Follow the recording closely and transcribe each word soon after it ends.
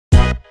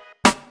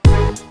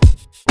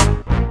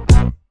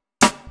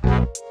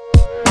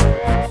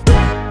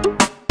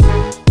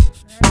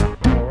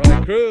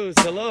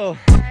Cruz, hello.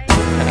 Hi.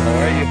 How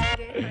are you?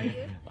 Good, how are you?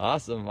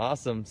 Awesome,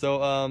 awesome.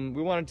 So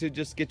we wanted to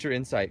just get your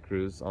insight,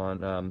 Cruz,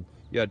 on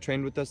you had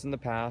trained with us in the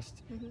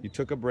past. You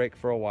took a break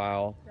for a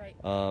while, Right.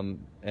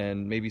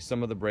 and maybe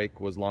some of the break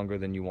was longer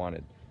than you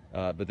wanted.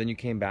 But then you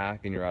came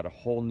back and you're at a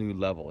whole new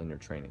level in your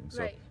training.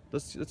 So Right.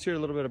 let's hear a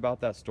little bit about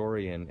that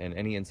story and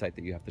any insight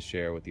that you have to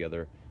share with the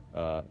other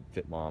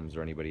fit moms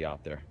or anybody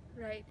out there.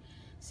 Right.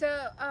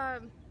 So,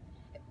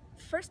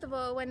 first of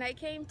all, when I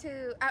came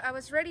to, I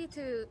was ready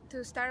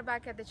to start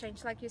back at the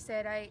change. Like you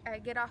said, I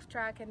get off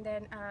track, and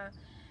then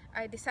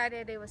I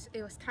decided it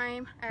was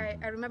time.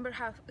 I remember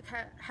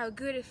how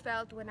good it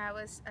felt when I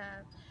was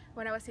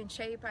in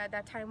shape at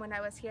that time when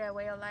I was here at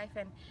Way of Life,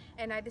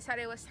 and I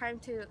decided it was time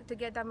to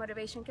get that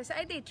motivation, because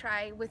I did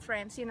try with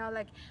friends, you know,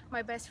 like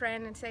my best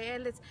friend, and say, hey,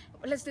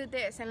 let's do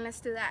this and let's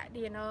do that,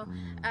 you know,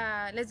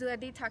 let's do a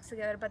detox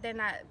together. But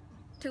then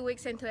 2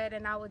 weeks into it,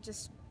 and I would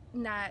just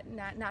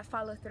not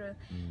follow through.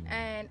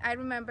 And I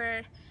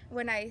remember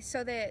when I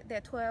saw the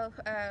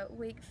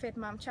 12-week Fit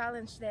Mom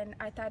challenge, then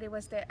I thought it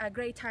was a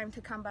great time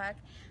to come back.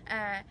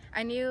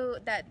 I knew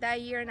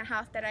that year and a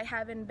half that I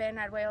haven't been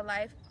at Way of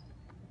Life,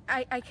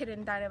 I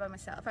couldn't do it by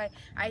myself.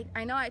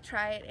 I know I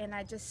tried, and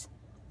I just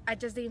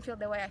didn't feel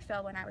the way I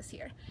felt when I was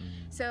here.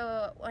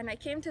 So when I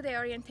came to the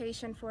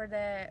orientation for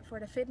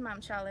the Fit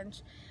Mom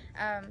challenge,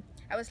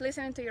 I was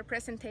listening to your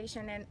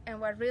presentation,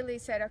 and what really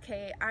said,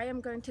 okay, I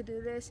am going to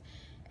do this,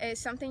 is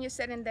something you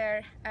said in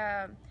there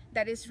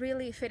that is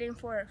really fitting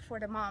for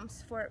the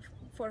moms, for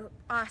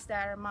us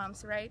that are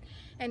moms, right?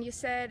 And you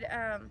said,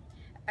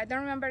 I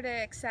don't remember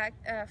the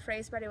exact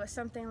phrase, but it was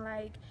something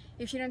like,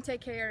 if you don't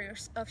take care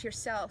of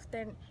yourself,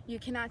 then you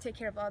cannot take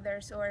care of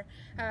others, or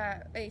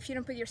if you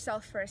don't put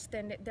yourself first,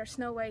 then there's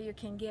no way you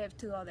can give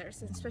to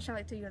others,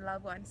 especially to your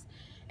loved ones.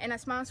 And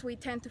as moms, we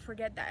tend to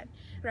forget that,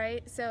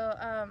 right?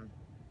 So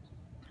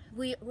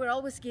we're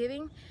always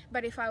giving,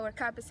 but if our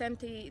cup is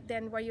empty,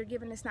 then what you're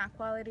giving is not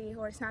quality,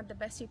 or it's not the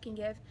best you can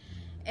give.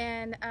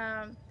 And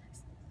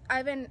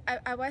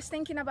I was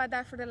thinking about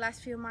that for the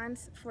last few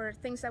months, for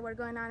things that were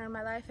going on in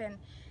my life,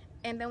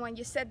 and then when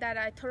you said that,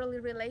 I totally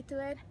relate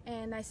to it,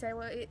 and I said,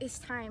 well, it's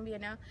time, you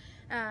know,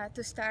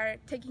 to start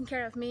taking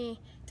care of me,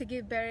 to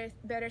give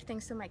better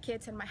things to my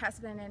kids and my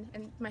husband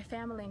and my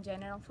family in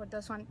general, for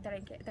those ones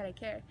that I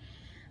care.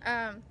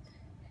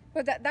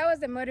 But that was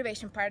the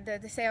motivation part,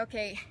 to say,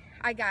 okay,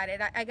 I got it.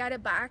 I got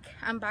it back.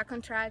 I'm back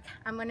on track.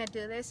 I'm going to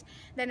do this.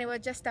 Then it was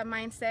just a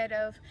mindset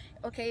of,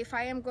 okay, if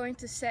I am going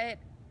to set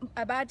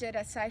a budget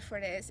aside for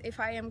this, if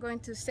I am going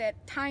to set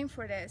time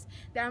for this,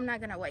 then I'm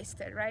not going to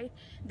waste it, right?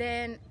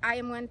 Then I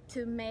am going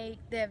to make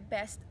the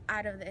best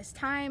out of this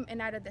time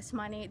and out of this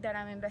money that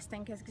I'm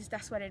investing, because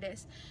that's what it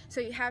is.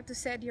 So you have to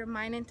set your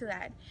mind into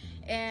that.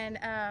 And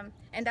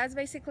that's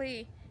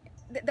basically,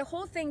 the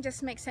whole thing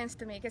just makes sense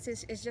to me, because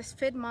it's just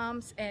fit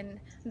moms, and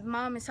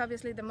mom is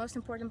obviously the most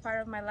important part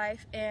of my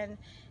life, and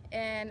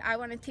I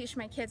want to teach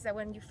my kids that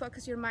when you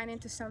focus your mind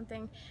into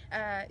something,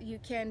 you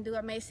can do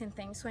amazing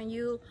things. When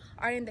you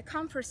are in the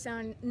comfort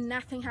zone,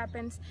 nothing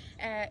happens.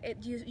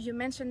 You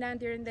mentioned that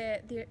during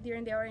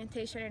the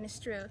orientation, and it's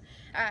true.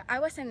 I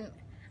wasn't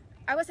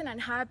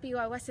unhappy,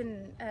 or I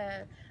wasn't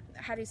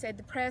how do you say,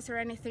 depressed or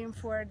anything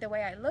for the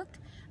way I looked,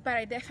 but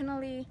I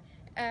definitely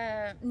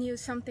knew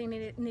something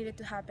needed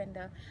to happen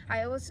though.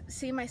 I always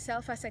see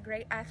myself as a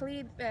great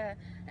athlete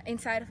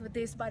inside of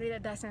this body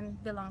that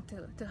doesn't belong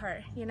to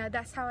her. You know,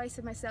 that's how I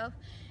see myself.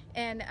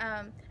 And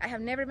I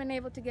have never been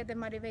able to get the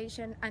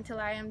motivation until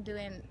I am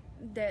doing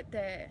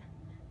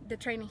the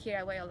training here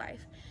at Way of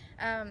Life.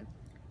 And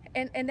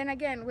then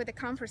again, with the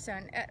comfort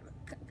zone,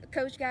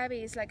 Coach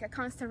Gabby is like a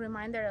constant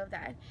reminder of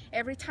that.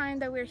 Every time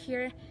that we're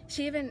here,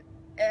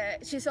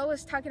 she's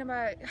always talking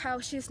about how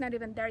she's not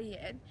even there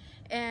yet,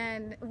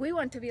 and we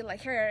want to be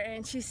like her,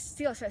 and she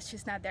still says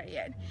she's not there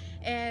yet.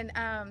 And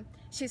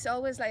she's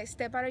always like,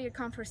 step out of your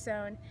comfort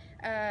zone.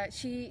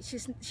 She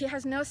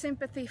has no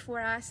sympathy for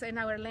us and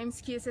our lame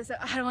excuses.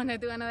 I don't want to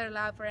do another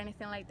lap or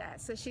anything like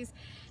that. So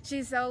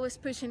she's always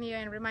pushing you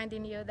and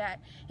reminding you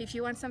that if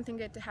you want something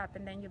good to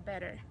happen, then you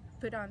better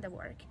put on the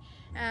work.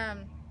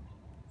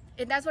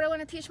 And that's what I want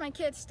to teach my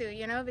kids too,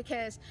 you know,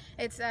 because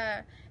it's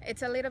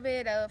a little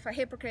bit of a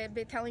hypocrite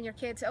telling your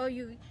kids, oh,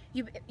 you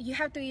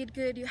have to eat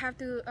good, you have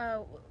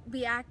to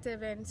be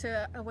active, and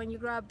so when you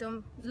grow up,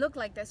 don't look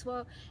like this.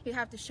 Well, you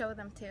have to show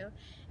them too,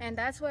 and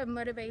that's what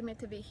motivated me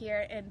to be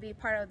here and be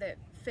part of the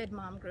Fit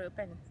Mom group,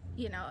 and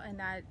you know, and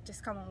not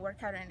just come and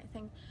work out or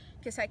anything,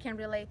 because I can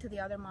relate to the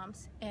other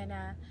moms, and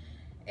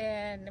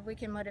we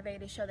can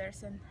motivate each other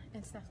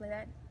and stuff like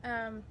that.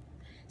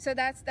 So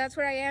that's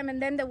where I am.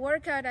 And then the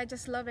workout, I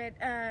just love it.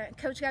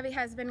 Coach Gabby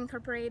has been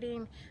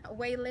incorporating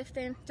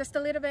weightlifting just a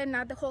little bit,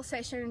 not the whole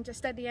session,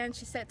 just at the end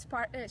she sets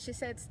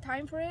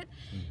time for it.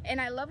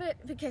 And I love it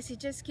because it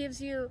just gives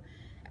you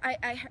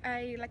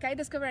I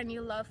discovered a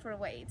new love for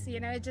weights. You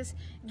know, it just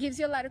gives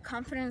you a lot of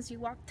confidence. You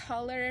walk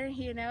taller.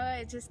 You know,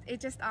 it's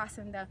just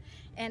awesome though.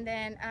 And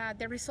then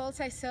the results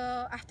I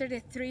saw after the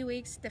 3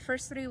 weeks, the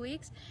first 3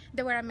 weeks,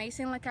 they were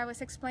amazing. Like I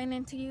was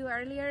explaining to you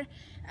earlier,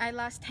 I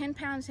lost 10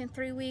 pounds in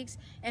 3 weeks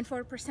and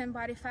 4%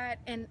 body fat.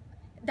 And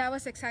that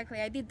was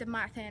exactly, I did the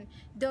math, and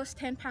those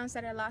 10 pounds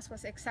that I lost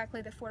was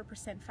exactly the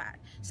 4% fat.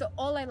 So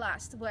all I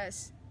lost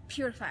was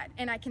pure fat,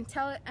 and I can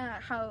tell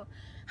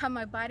how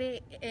my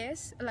body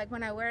is. Like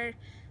when I wear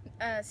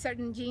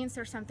certain jeans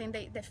or something,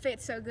 they fit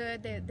so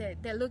good,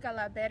 they look a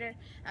lot better.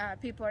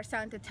 People are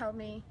starting to tell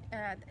me,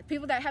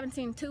 people that I haven't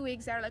seen in 2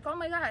 weeks are like, oh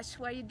my gosh,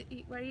 what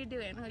are you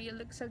doing? Oh, you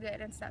look so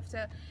good and stuff.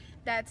 So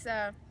that's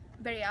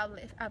very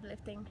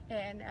uplifting,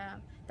 and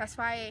that's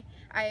why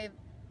I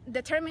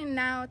determined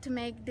now to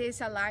make this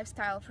a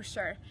lifestyle for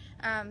sure.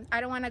 I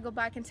don't want to go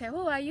back and say,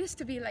 oh, I used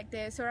to be like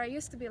this or I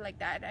used to be like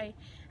that.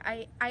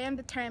 I am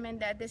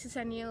determined that this is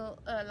a new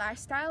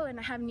lifestyle, and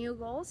I have new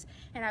goals,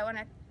 and I want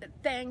to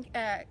thank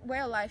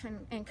Well Life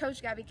and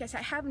Coach Gabby, because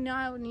I have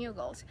now new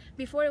goals.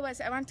 Before it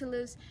was I want to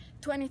lose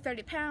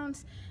 20-30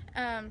 pounds,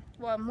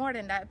 well, more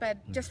than that, but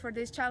just for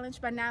this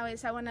challenge. But now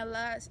is I want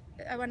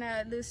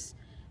to lose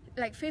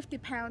like 50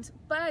 pounds,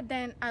 but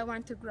then I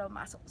want to grow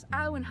muscles.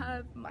 I want to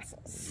have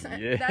muscles.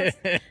 Yeah.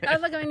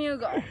 That's like a new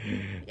goal.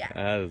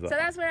 Yeah. So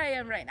that's where I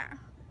am right now.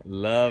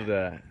 Love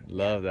that.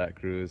 Love that,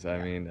 Cruz. I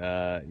mean,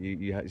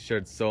 you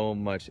shared so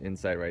much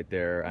insight right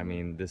there. I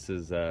mean, this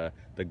is the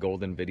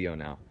golden video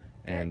now.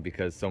 And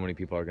because so many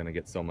people are going to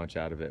get so much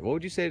out of it. What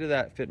would you say to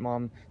that Fit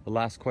Mom? The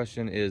last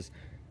question is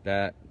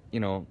that,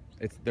 you know,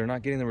 they're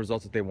not getting the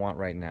results that they want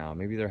right now.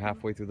 Maybe they're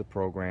halfway through the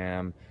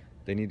program.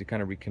 They need to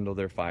kind of rekindle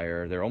their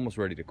fire. They're almost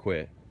ready to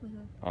quit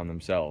on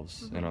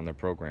themselves and on their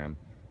program.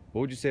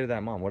 What would you say to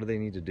that mom? What do they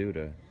need to do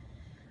to?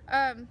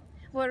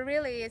 Well,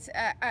 really, it's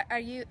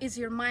is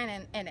your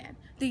mind in it?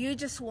 Do you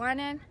just want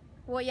it?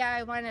 Well, yeah,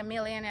 I want 1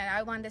 million and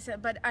I want this,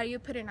 but are you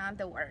putting on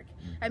the work?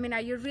 I mean,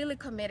 are you really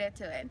committed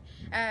to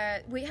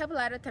it? We have a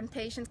lot of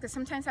temptations because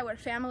sometimes our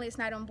family is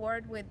not on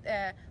board with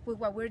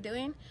what we're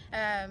doing.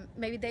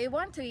 Maybe they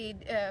want to eat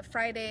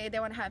Friday, they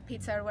want to have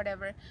pizza or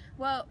whatever.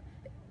 Well,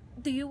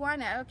 do you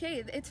want to?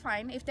 Okay, it's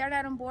fine. If they're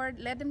not on board,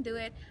 let them do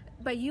it.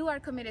 But you are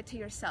committed to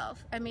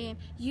yourself. I mean,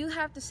 you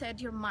have to set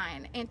your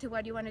mind into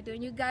what you want to do,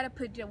 and you got to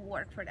put your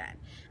work for that.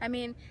 I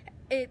mean,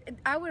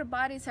 our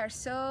bodies are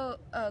so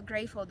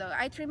grateful though.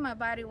 I treat my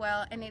body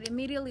well and it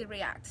immediately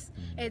reacts.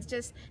 It's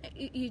just,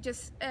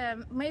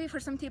 maybe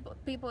for some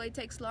people it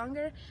takes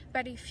longer,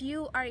 but if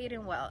you are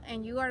eating well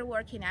and you are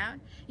working out,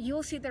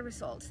 you'll see the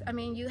results. I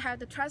mean, you have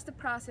to trust the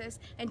process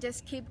and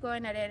just keep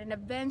going at it, and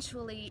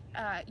eventually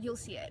you'll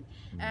see it.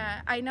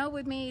 I know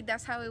with me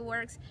that's how it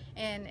works,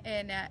 and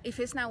if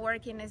it's not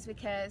working, it's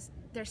because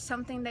there's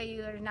something that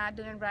you're not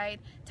doing right.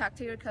 Talk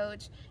to your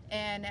coach,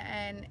 and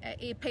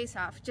it pays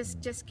off.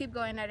 Just keep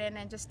going at it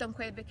and just don't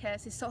quit,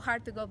 because it's so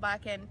hard to go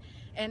back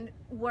and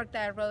work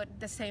that road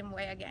the same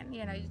way again.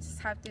 You know, you just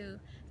have to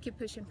keep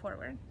pushing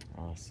forward.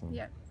 Awesome.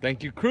 Yeah.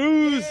 Thank you,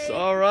 Cruz.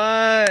 All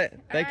right.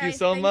 Thank you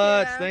so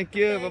much. You. Thank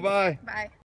you. Bye-bye. Bye.